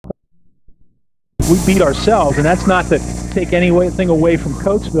we beat ourselves, and that's not to take anything away from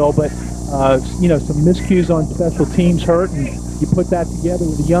Coatesville, but you know, some miscues on special teams hurt, and you put that together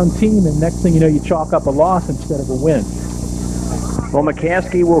with a young team, and next thing you know, you chalk up a loss instead of a win. Well,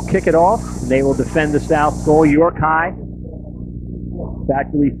 McCaskey will kick it off. They will defend the south goal. York High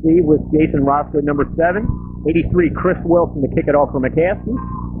back to receive with Jason Roscoe, number 7. 83, Chris Wilson to kick it off for McCaskey.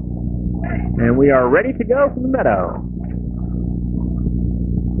 And we are ready to go from the meadow.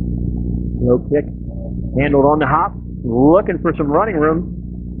 Low kick handled on the hop. Looking for some running room.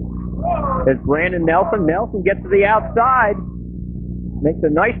 It's Brandon Nelson. Nelson gets to the outside. Makes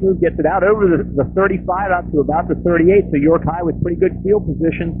a nice move, gets it out over the 35 out to about the 38. So York High with pretty good field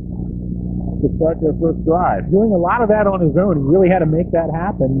position to start their first drive. Doing a lot of that on his own. He really had to make that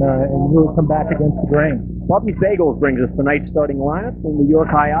happen and really come back against the grain. Puppy's Bagels brings us tonight's starting lineup. In the York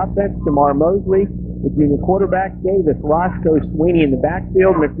High offense, Jamar Mosley, the junior quarterback, Davis, Roscoe, Sweeney in the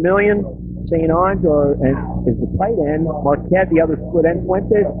backfield, McMillian, St. Ange is the tight end, Marquette, the other split end,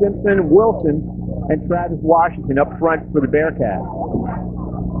 Fuentes, Simpson, Wilson, and Travis Washington up front for the Bearcats.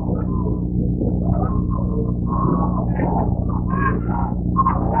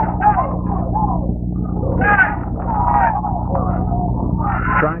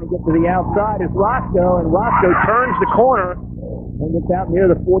 Trying to get to the outside is Roscoe, and Roscoe turns the corner and gets out near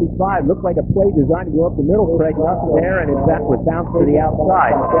the 45. Looks like a play designed to go up the middle. Craig nothing there, and it's that was bounced to the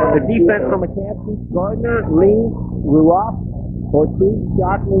outside. The defense from McCaskey: Gardner, Lee, Ruoff, Ortiz,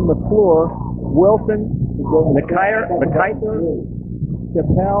 Shockley, McClure, Wilson, McKeither,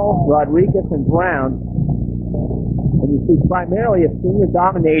 Chappelle, Rodriguez, and Brown. And you see primarily a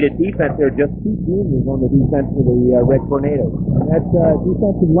senior-dominated defense there, just 2 juniors on the defense for the Red Tornadoes. And that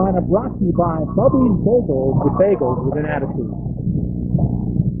defensive lineup brought to you by Bubby's Bagels, the bagels with an attitude.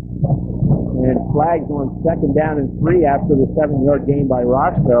 And flags on 2nd down and 3 after the 7-yard gain by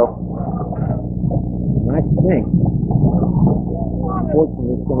Roscoe. And I think,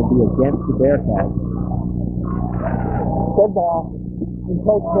 unfortunately, it's going to be against the Bearcats. Good ball.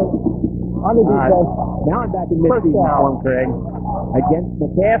 Under defense. Now I'm back in midfield form, Craig. Against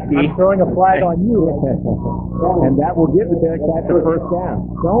McCaskey. I'm throwing a flag on you. And that will give the Bearcats the first down.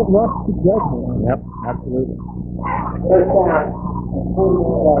 Don't rush to judgment. Yep, absolutely. First down.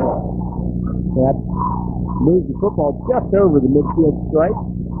 That moves the football just over the midfield stripe.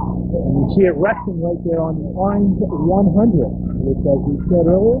 And you see it resting right there on the orange 100, which, as we said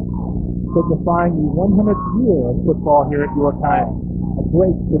earlier, signifying the 100th year of football here at York High. A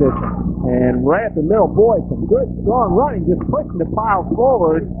great tradition. And right up the middle, boy, some good, strong running, just pushing the pile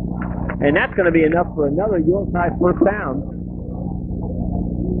forward. And that's going to be enough for another York High first down.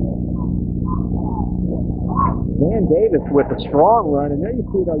 Van Davis with a strong run, and there you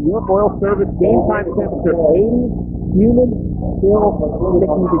see the York Oil Service game time temperature 80, humid, still 60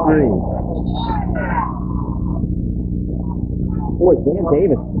 degrees. Boy, Van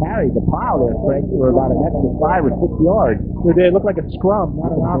Davis carried the pile there, Craig, for about an extra 5 or 6 yards. Sure did. It looked like a scrum,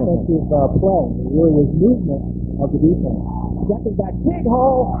 not an offensive play. It really was movement of the defense. Second back, big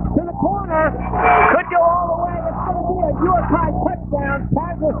hole to the corner. Could go all the way. It's going to be a York High touchdown.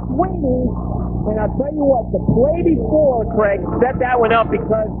 Tazza Sweeney. And I'll tell you what, the play before, Craig, set that one up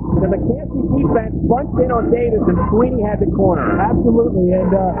because the McCaskey defense bunched in on Davis and Sweeney had the corner. Absolutely. And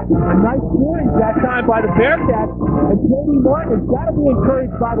a nice series that time by the Bearcats. And J.D. Martin has got to be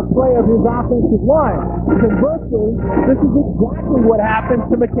encouraged by the play of his offensive line. Conversely, this is exactly what happened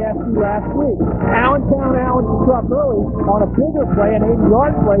to McCaskey last week. Allen struck early on a bigger play, an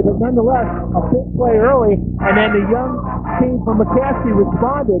 80-yard play, but nonetheless, a big play early, and then the young team from McCaskey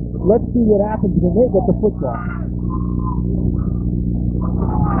responded. Let's see what happens when they get the football.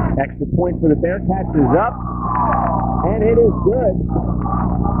 Extra point for the Bearcats is up, and it is good.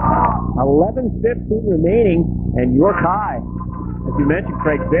 11:15 remaining, and York High, as you mentioned,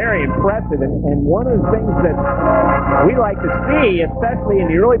 Craig, very impressive. And one of the things that we like to see, especially in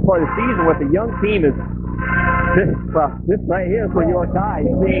the early part of the season with the young team, is this right here for York High.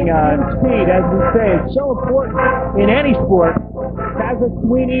 Seeing speed, as we say, is so important in any sport. Tazza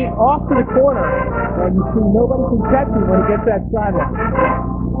Sweeney off to the corner, and you see nobody can catch him when he gets that sideline.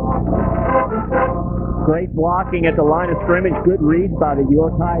 Great blocking at the line of scrimmage. Good reads by the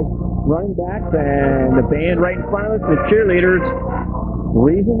York High running backs, and the band right in front of us, the cheerleaders.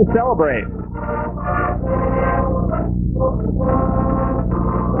 Reason to celebrate.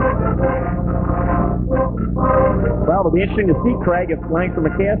 Well, it'll be interesting to see, Craig, if Lang from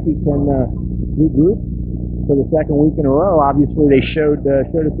McCaskey can regroup for the second week in a row. Obviously, they showed us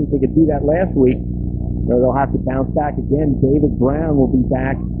that they could do that last week, so they'll have to bounce back again. David Brown will be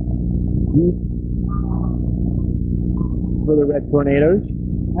back deep for the Red Tornadoes.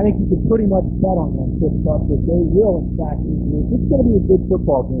 I think you can pretty much bet on them, Chip, that they will, in fact, regroup. It's going to be a good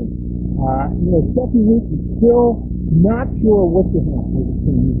football game. Second week, you're still not sure what to have with the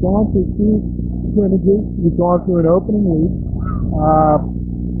team. You've gone through 2 scrimmages. You've gone through an opening week.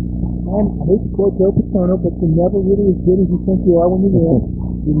 And I hate to quote Joe Paterno, but you're never really as good as you think you are when you win.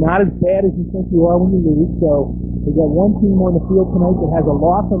 You're not as bad as you think you are when you lose. So we've got one team on the field tonight that has a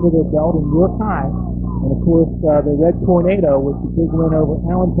loss under their belt in York High. And, of course, the Red Tornado, with the big win over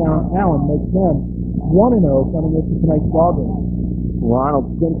Allentown, makes them 1-0 coming into tonight's ballgame.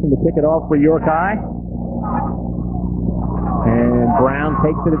 Ronald Simpson to kick it off for York High. And Brown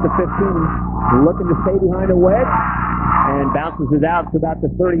takes it at the 15, looking to stay behind a wedge, and bounces it out to about the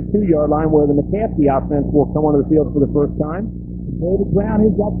 32-yard line where the McCaskey offense will come onto the field for the first time. David Brown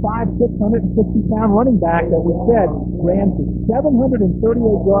is that 5'6", 160-pound running back that we said ran for 738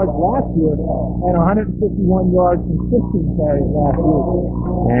 yards last year and 151 yards and 15 carries last year.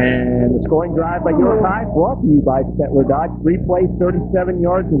 And the scoring drive by York High brought to you by Stettler Dodge. 3 plays, 37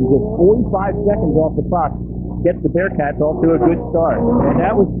 yards, and just 45 seconds off the clock. Gets the Bearcats off to a good start. And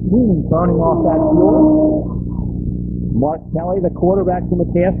that was Sweeney burning off that floor. Mark Kelly, the quarterback for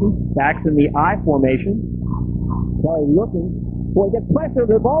McCaskey, backs in the I formation. Kelly looking. Boy, gets pressure,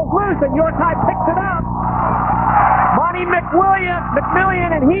 the ball's loose, and York High picks it up. Monty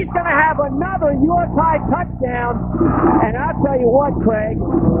McMillian, and he's going to have another York High touchdown. And I'll tell you what, Craig,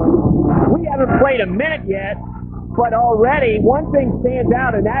 we haven't played a minute yet, but already one thing stands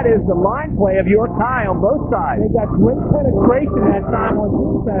out, and that is the line play of York High on both sides. They got great penetration that time on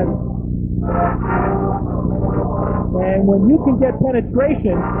defense. And when you can get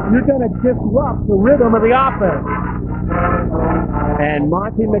penetration, you're going to disrupt the rhythm of the offense. And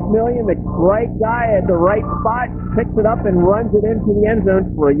Monty McMillian, the right guy at the right spot, picks it up and runs it into the end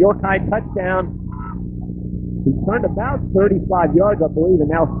zone for a York High touchdown. He turned about 35 yards, I believe, and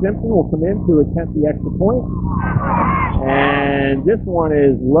now Simpson will come in to attempt the extra point. And this one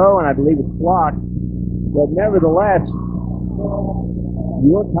is low, and I believe it's blocked. But nevertheless,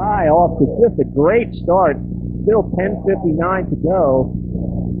 York High off to just a great start. Still 10:59 to go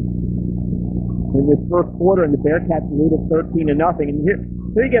in this first quarter, and the Bearcats lead at 13-0. And here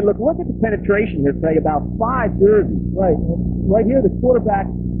you get, look at the penetration here, Craig, about 5 jerseys. Right. And right here, the quarterback,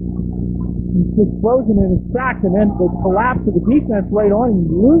 he's just frozen in his tracks, and then the collapse of the defense right on him,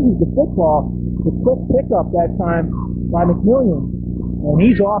 he loses the football. The quick pickup that time by McMillian, and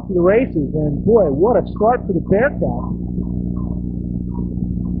he's off to the races. And boy, what a start for the Bearcats.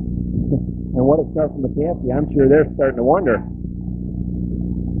 And what a start from McCaskey. I'm sure they're starting to wonder.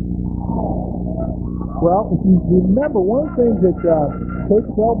 Well, if you remember, one of the things that Coach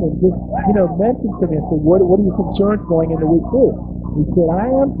Feldman just, mentioned to me, and said, what are your concerns going into week 2? He said, I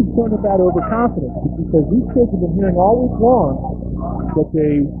am concerned about overconfidence because these kids have been hearing all week long that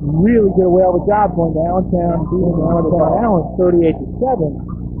they really did a well of a job going to Allentown, beating Allen 38-7.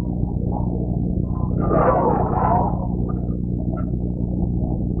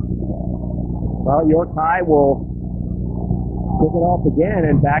 Well, York High will pick it off again,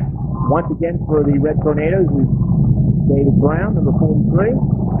 and back once again for the Red Tornadoes is David Brown, number 43.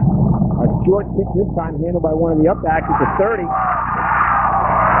 A short kick this time handled by one of the upbacks at the 30.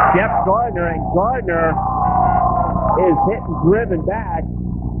 Jeff Gardner, and Gardner is hit and driven back.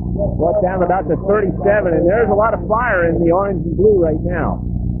 Brought down about the 37, and there's a lot of fire in the orange and blue right now.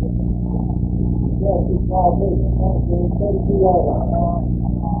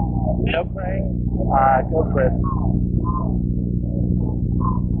 No, Craig. Go, Chris.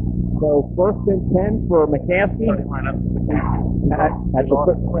 So 1st and 10 for McCaskey. At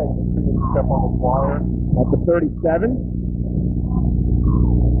the 37.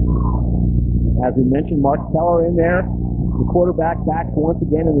 As we mentioned, Mark Keller in there. The quarterback back once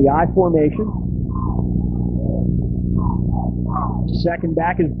again in the I formation. Second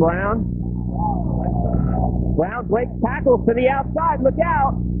back is Brown. Brown breaks tackle to the outside. Look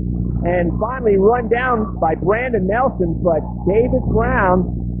out. And finally run down by Brandon Nelson, but David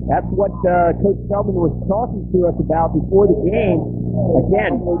Brown, that's what Coach Feldman was talking to us about before the game.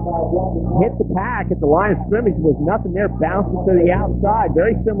 Again, hit the pack at the line of scrimmage, was nothing there, bounced it to the outside,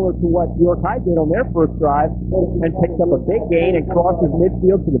 very similar to what York High did on their first drive, and picked up a big gain and crosses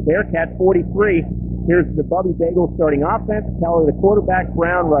midfield to the Bearcat 43. Here's the Bubby Bagel starting offense. Keller, the quarterback.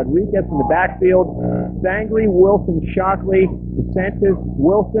 Brown, Rodriguez in the backfield. Sangre, Wilson, Shockley, DeSantis,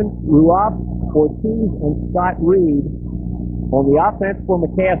 Wilson, Ruoff, Ortiz, and Scott Reed on the offense for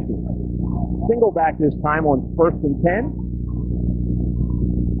McCaskey. Single back this time on 1st and 10.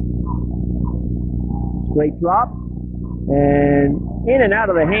 Straight drop. And in and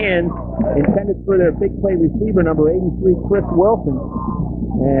out of the hands, intended for their big play receiver, number 83, Chris Wilson.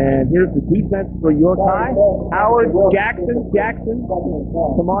 And here's the defense for York High. Howard, Jackson,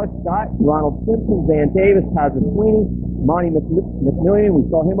 Tamar Scott, Ronald Simpson, Van Davis, Tyler Sweeney, Monty McMillian, we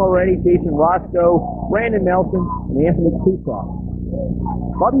saw him already, Jason Roscoe, Brandon Nelson, and Anthony Kukoff.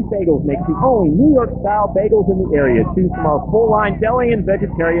 Bubby's Bagels makes the only New York-style bagels in the area. Choose from our full-line deli and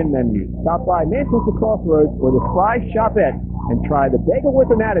vegetarian menus. Stop by Manchester Crossroads or the Fry Shopette and try the bagel with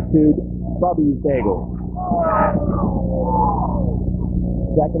an attitude, Bubby's Bagels.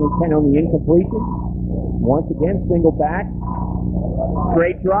 Second and 10 on the incompletion. Once again, single back.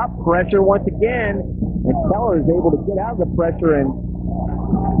 Straight drop, pressure once again. And Keller is able to get out of the pressure and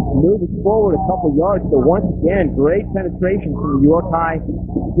move it forward a couple yards. So once again, great penetration from the York High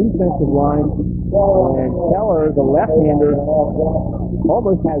defensive line. And Keller, the left-hander,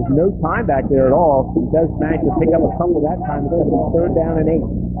 almost has no time back there at all. He does manage to pick up a couple that time. It's going to be 3rd down and 8.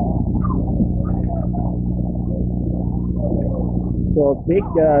 So a big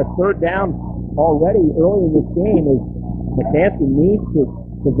 3rd down already early in this game as McCaskey needs to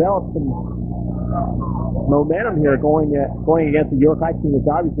develop some momentum here going against the York High team that's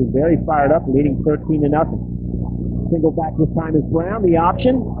obviously very fired up, leading 13-0. Single back this time is Brown, the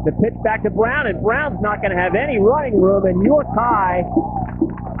option. The pitch back to Brown, and Brown's not going to have any running room, and York High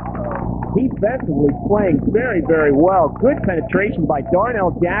defensively playing very, very well. Good penetration by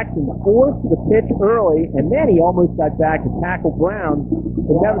Darnell Jackson, forced the pitch early, and then he almost got back to tackle Brown.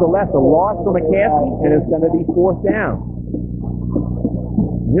 But nevertheless, a loss for McCaskey, and it's going to be 4th down.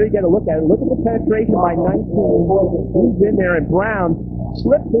 Here you got to look at it. Look at the penetration by 19. He's in there, and Brown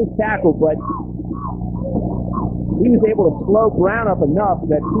slipped his tackle, but he was able to slow Brown up enough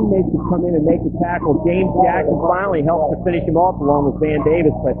that teammates could come in and make the tackle. James Jackson finally helped to finish him off along with Van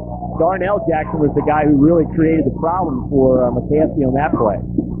Davis, but Darnell Jackson was the guy who really created the problem for McCaskey on that play.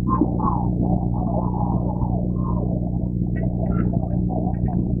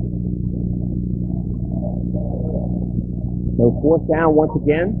 So 4th down once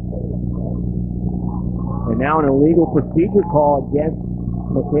again. And now an illegal procedure call against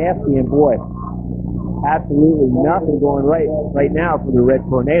McCaskey, and boy, absolutely nothing going right now for the Red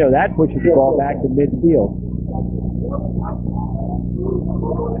Tornado. That pushes the ball back to midfield.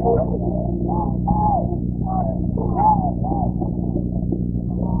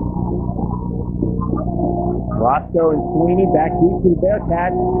 Roscoe and Sweeney back deep to the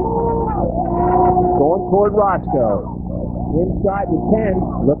Bearcats. Going toward Roscoe. Inside the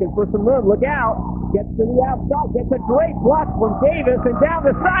 10, looking for some room. Look out. Gets to the outside. Gets a great block from Davis and down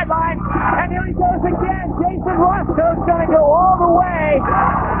the sideline. And here he goes again. Jason Roscoe's going to go all the way.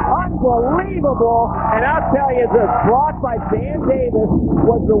 Unbelievable. And I'll tell you, the block by Van Davis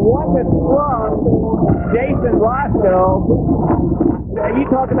was the one that sprung Jason Roscoe. You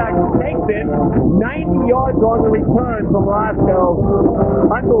talk about takes it. 90 yards on the return from Roscoe.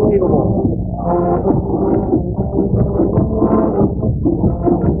 Unbelievable.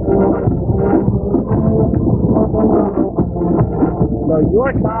 So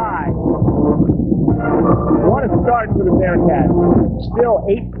York High, what a start for the Bearcats. Still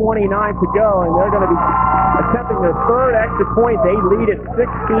 8:29 to go, and they're going to be attempting their 3rd extra point. They lead at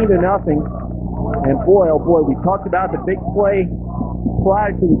 16-0. And boy, oh boy, we talked about the big play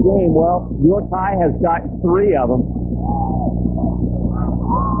prior to the game. Well, York High has gotten 3 of them.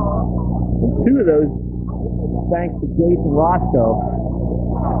 And 2 of those thanks to Jason Roscoe.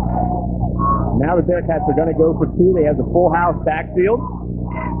 Now the Bearcats are going to go for 2. They have the full house backfield.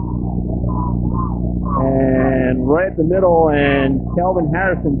 And right at the middle, and Kelvin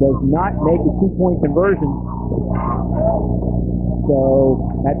Harrison does not make a 2-point conversion. So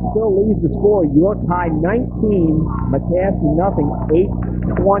that still leaves the score. York High 19, McCaskey nothing.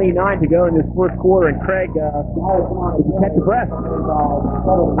 8:29 to go in this 1st quarter. And Craig, did you catch your breath?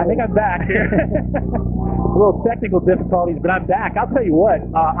 I think I'm back here. A little technical difficulties, but I'm back. I'll tell you what,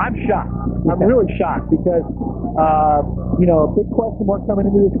 I'm shocked. I'm really shocked because, a big question mark coming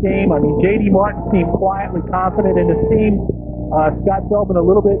into this game. I mean, J.D. Martin seemed quietly confident in his team. Scott Feldman a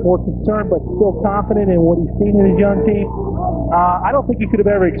little bit more concerned, but still confident in what he's seen in his young team. I don't think you could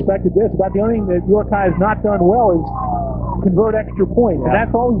have ever expected this. About the only thing that York High has not done well is convert extra points. And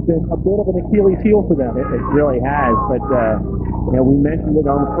that's always been a bit of an Achilles heel for them. It really has. But, we mentioned it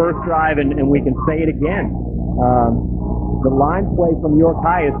on the first drive, and we can say it again. The line play from York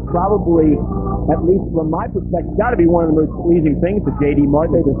High is probably, at least from my perspective, got to be one of the most pleasing things to J.D.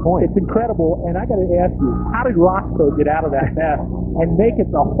 Martin at this point. It's incredible, and I got to ask you, how did Roscoe get out of that pass and make it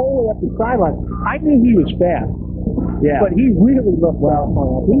the whole way up the sideline? I knew he was fast, but he really looked well.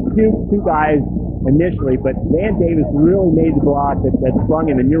 He duped 2 guys initially, but Van Davis really made the block that sprung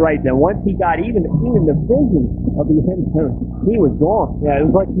him, and you're right. Then once he got even the vision of the end zone, he was gone. Yeah, it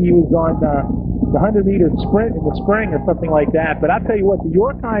was like he was on the 100-meter sprint in the spring or something like that. But I'll tell you what, the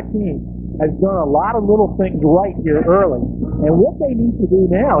York High team has done a lot of little things right here early. And what they need to do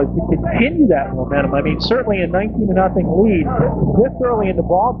now is to continue that momentum. I mean, certainly a 19-0 lead this early in the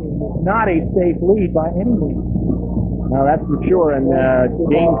ballgame is not a safe lead by any means. No, that's for sure. And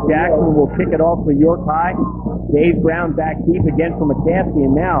James Jackson will kick it off for York High. Dave Brown back deep again for McCaskey.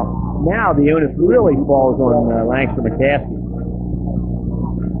 And now the onus really falls on Lancaster McCaskey.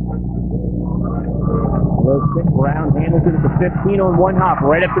 Low stick, Brown handles it at the 15 on one hop,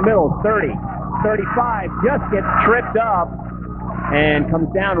 right up the middle, 30, 35, just gets tripped up and comes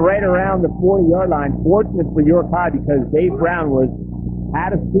down right around the 40-yard line. Fortunate for York High because Dave Brown was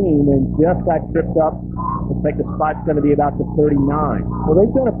out of steam and just got tripped up. Looks like the spot's going to be about the 39. Well, they've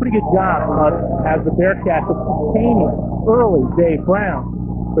done a pretty good job as the Bearcats of containing early Dave Brown.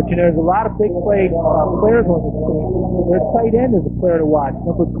 But, you know, there's a lot of big players on this team. Their tight end is a player to watch,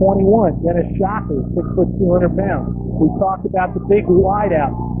 number 21, Dennis Shocker, 6 foot 200 pounds. We talked about the big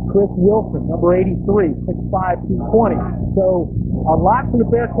wideout, Chris Wilson, number 83, 6'5", 220. So a lot for the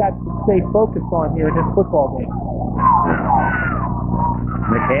Bearcats to stay focused on here in this football game.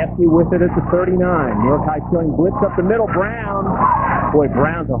 McCaskey with it at the 39. York High showing blitz up the middle. Brown. Boy,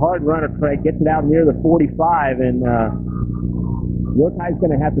 Brown's a hard runner, Craig. Gets it out near the 45, and York High's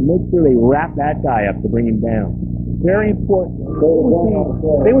going to have to make sure they wrap that guy up to bring him down. Very important.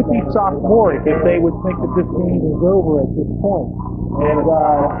 They would be sophomoric if they would think that this game is over at this point. And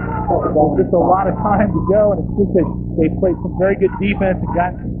there's just a lot of time to go, and it's just that they played some very good defense and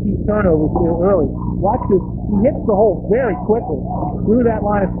got some key turnovers here early. Watch this. He hits the hole very quickly through that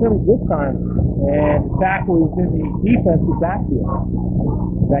line of scrimmage this time, and the tackle is in the defensive backfield.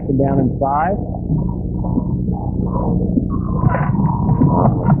 Second down and 5.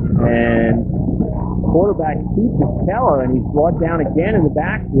 And quarterback keeps his Keller, and he's brought down again in the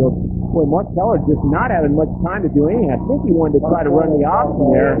backfield. Boy, Mark Keller just not having much time to do anything. I think he wanted to try to run the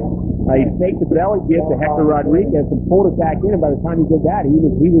option there. He faked the belly give to Hector Rodriguez and pulled it back in, and by the time he did that, he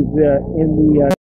was in the